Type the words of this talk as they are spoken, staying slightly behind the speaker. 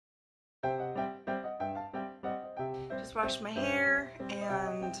Just washed my hair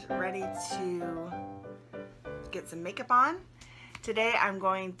and ready to get some makeup on. Today I'm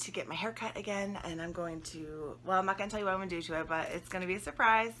going to get my hair cut again, and I'm going to, well, I'm not going to tell you what I'm going to do to it, but it's going to be a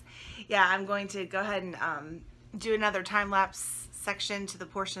surprise. Yeah, I'm going to go ahead and do another time-lapse section to the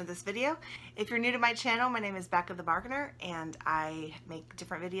portion of this video. If you're new to my channel, my name is Becca The Bargainer, and I make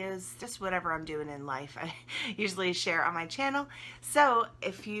different videos, just whatever I'm doing in life. I usually share on my channel. So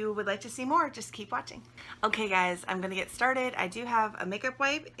if you would like to see more, just keep watching. Okay guys, I'm going to get started. I do have a makeup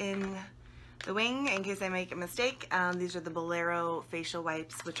wipe in the wing in case I make a mistake. These are the Bolero facial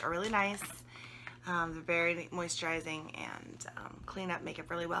wipes, which are really nice. They're very moisturizing and clean up makeup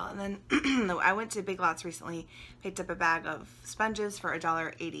really well. And then I went to Big Lots recently, picked up a bag of sponges for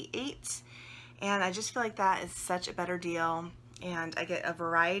 $1.88, and I just feel like that is such a better deal. And I get a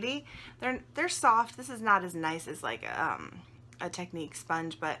variety. They're soft. This is not as nice as like a Technique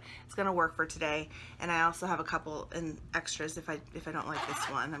sponge, but it's gonna work for today. And I also have a couple in extras if I don't like this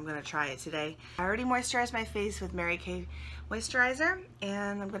one. I'm gonna try it today. I already moisturized my face with Mary Kay moisturizer,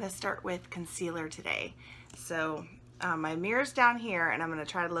 and I'm gonna start with concealer today. So my mirror's down here, and I'm gonna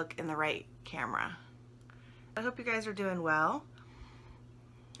try to look in the right camera. I hope you guys are doing well.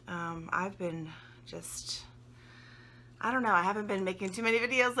 I've been just, I don't know, I haven't been making too many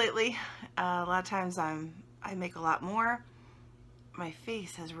videos lately. A lot of times I make a lot more. My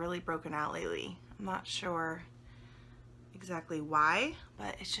face has really broken out lately. I'm not sure exactly why,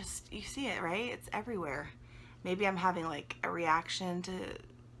 but it's just, you see it, right? It's everywhere. Maybe I'm having like a reaction to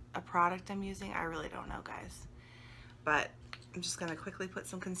a product I'm using. I really don't know, guys. But I'm just gonna quickly put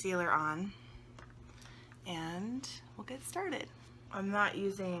some concealer on and we'll get started. I'm not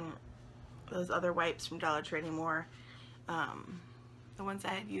using those other wipes from Dollar Tree anymore. The ones I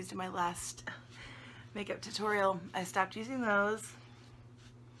had used in my last makeup tutorial, I stopped using those.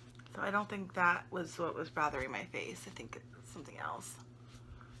 So I don't think that was what was bothering my face. I think it's something else.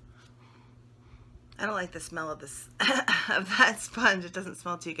 I don't like the smell of this of that sponge. It doesn't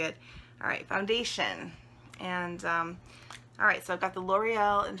smell too good. All right, foundation. And all right, so I've got the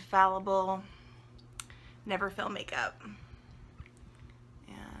L'Oreal Infallible Never Fill Makeup.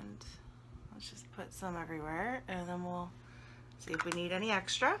 And let's just put some everywhere, and then we'll see if we need any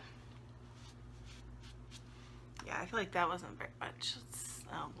extra. Yeah, I feel like that wasn't very much.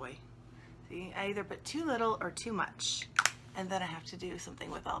 Oh boy. See, I either put too little or too much. And then I have to do something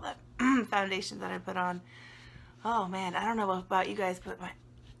with all that foundation that I put on. Oh man, I don't know about you guys, but my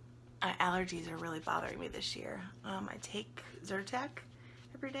allergies are really bothering me this year. I take Zyrtec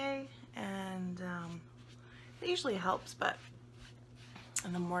every day, and it usually helps, but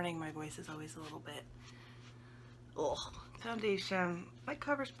in the morning my voice is always a little bit, ugh. Foundation, it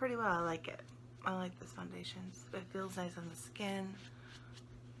covers pretty well. I like it. I like this foundation. It feels nice on the skin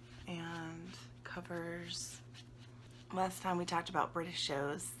and covers. Last time we talked about British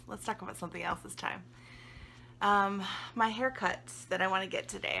shows. Let's talk about something else this time. My haircuts that I want to get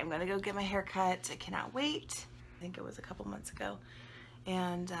today. I'm going to go get my hair cut. I cannot wait. I think it was a couple months ago.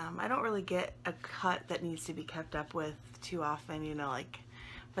 And I don't really get a cut that needs to be kept up with too often, you know, like,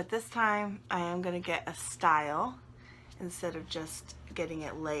 but this time I am going to get a style. Instead of just getting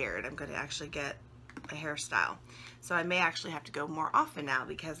it layered, I'm going to actually get a hairstyle. So I may actually have to go more often now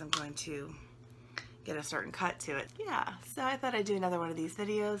because I'm going to get a certain cut to it. Yeah, so I thought I'd do another one of these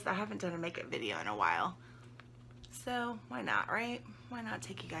videos. I haven't done a makeup video in a while. So why not, right? Why not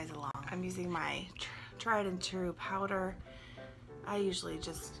take you guys along? I'm using my tried and true powder. I usually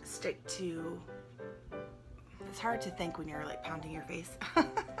just stick to, it's hard to think when you're like pounding your face.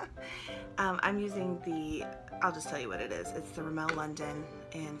 I'm using the, I'll just tell you what it is. It's the Rimmel London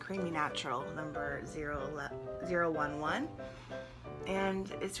in Creamy Natural number 011.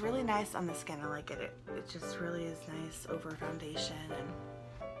 And it's really nice on the skin. I like it. It just really is nice over foundation. And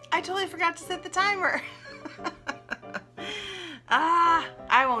I totally forgot to set the timer.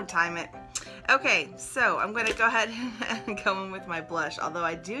 I won't time it. Okay, so I'm going to go ahead and go in with my blush, although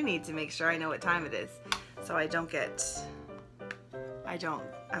I do need to make sure I know what time it is so I don't get,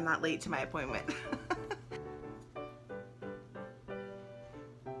 I'm not late to my appointment.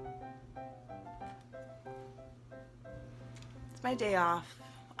 It's my day off.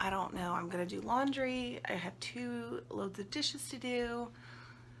 I don't know. I'm going to do laundry. I have 2 loads of dishes to do.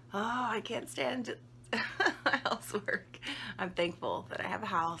 Oh, I can't stand housework. I'm thankful that I have a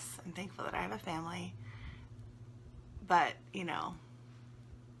house. I'm thankful that I have a family. But, you know,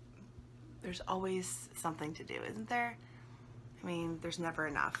 there's always something to do, isn't there? I mean, there's never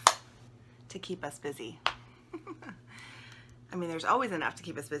enough to keep us busy. I mean, there's always enough to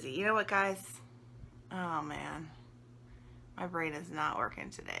keep us busy. You know what, guys? Oh, man. My brain is not working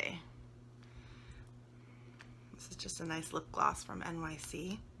today. This is just a nice lip gloss from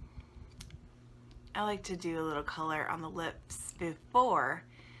NYC. I like to do a little color on the lips before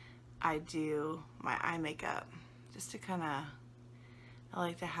I do my eye makeup, just to kind of, I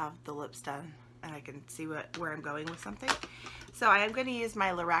like to have the lips done and I can see where I'm going with something. So I am going to use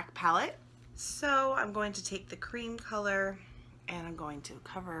my Lorac palette. So I'm going to take the cream color and I'm going to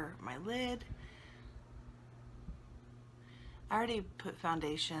cover my lid. I already put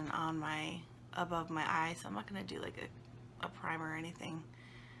foundation on my, above my eye, so I'm not going to do like a primer or anything.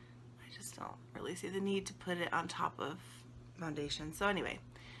 I just don't really see the need to put it on top of foundation. So anyway,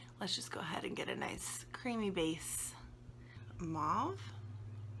 let's just go ahead and get a nice creamy base. Mauve.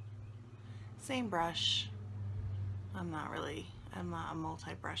 Same brush. I'm not a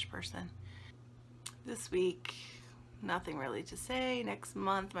multi-brush person. This week, nothing really to say. Next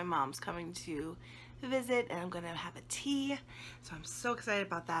month, my mom's coming to visit and I'm gonna have a tea. So I'm so excited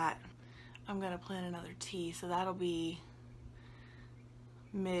about that. I'm gonna plan another tea, so that'll be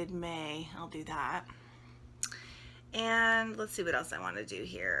mid-May. I'll do that. And let's see what else I want to do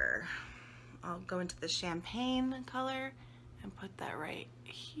here. I'll go into the champagne color and put that right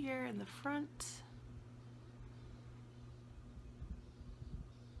here in the front.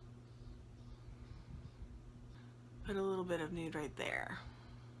 Put a little bit of nude right there.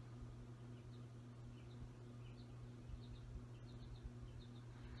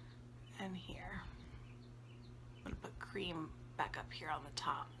 And here. I'm gonna put cream back up here on the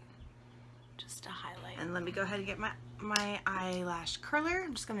top, just to highlight. And let me go ahead and get my eyelash curler.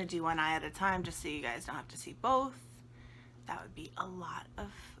 I'm just gonna do one eye at a time just so you guys don't have to see both. That would be a lot of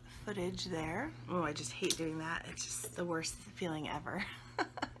footage there. Oh, I just hate doing that. It's just the worst feeling ever.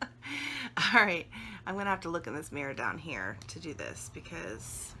 All right, I'm gonna have to look in this mirror down here to do this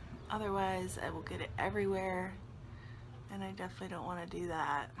because otherwise I will get it everywhere and I definitely don't wanna do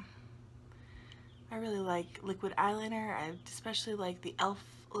that. I really like liquid eyeliner. I especially like the e.l.f.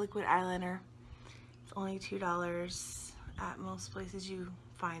 liquid eyeliner. It's only $2 at most places you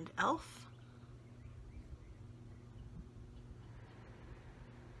find e.l.f.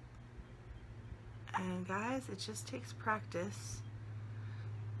 And guys, it just takes practice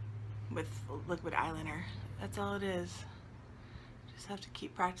with liquid eyeliner. That's all it is. Just have to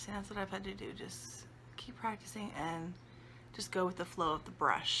keep practicing. That's what I've had to do. Just keep practicing and just go with the flow of the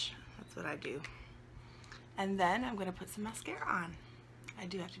brush. That's what I do. And then I'm gonna put some mascara on. I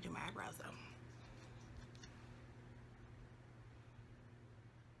do have to do my eyebrows though.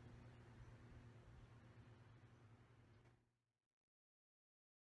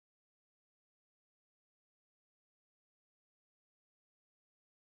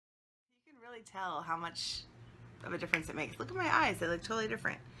 You can really tell how much of a difference it makes. Look at my eyes, they look totally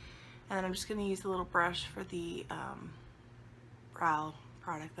different. And then I'm just gonna use the little brush for the brow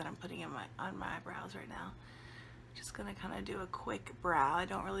product that I'm putting on my eyebrows right now. Just gonna kind of do a quick brow. I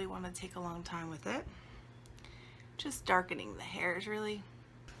don't really want to take a long time with it. Just darkening the hairs really.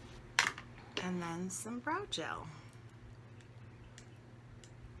 And then some brow gel.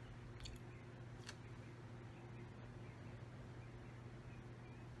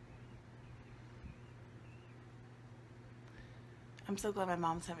 I'm so glad my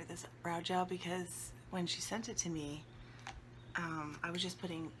mom sent me this brow gel because when she sent it to me, I was just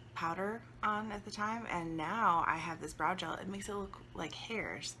putting powder on at the time, and now I have this brow gel. It makes it look like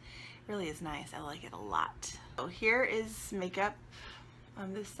hairs. It really is nice. I like it a lot. So here is makeup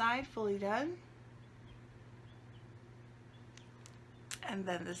on this side, fully done. And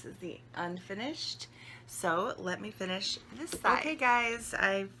then this is the unfinished. So let me finish this side. Okay guys,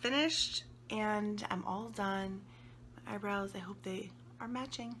 I finished and I'm all done. My eyebrows, I hope they are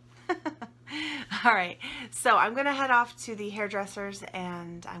matching. All right, so I'm gonna head off to the hairdressers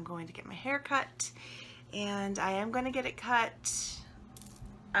and I'm going to get my hair cut, and I am gonna get it cut.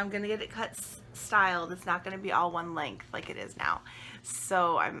 I'm gonna get it cut styled. It's not gonna be all one length like it is now.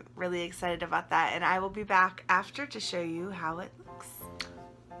 So I'm really excited about that, and I will be back after to show you how it looks.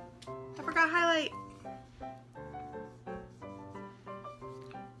 I forgot highlight.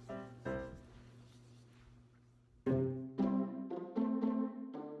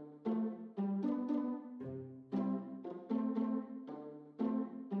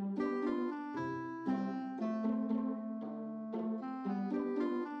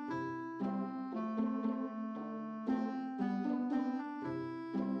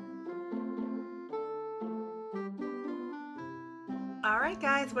 Alright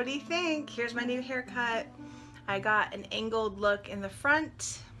guys, what do you think? Here's my new haircut. I got an angled look in the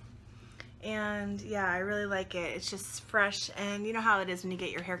front, and yeah, I really like it. It's just fresh, and you know how it is when you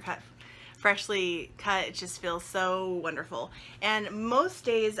get your hair cut freshly cut, it just feels so wonderful. And most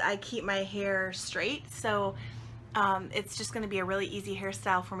days I keep my hair straight, so it's just going to be a really easy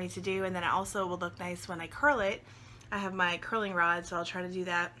hairstyle for me to do, and then it also will look nice when I curl it. I have my curling rod, so I'll try to do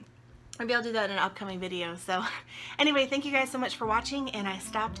that. Maybe I'll do that in an upcoming video. So anyway, thank you guys so much for watching, and I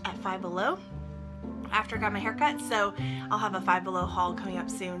stopped at Five Below after I got my haircut, so I'll have a Five Below haul coming up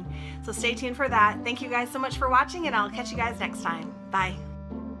soon. So stay tuned for that. Thank you guys so much for watching, and I'll catch you guys next time. Bye.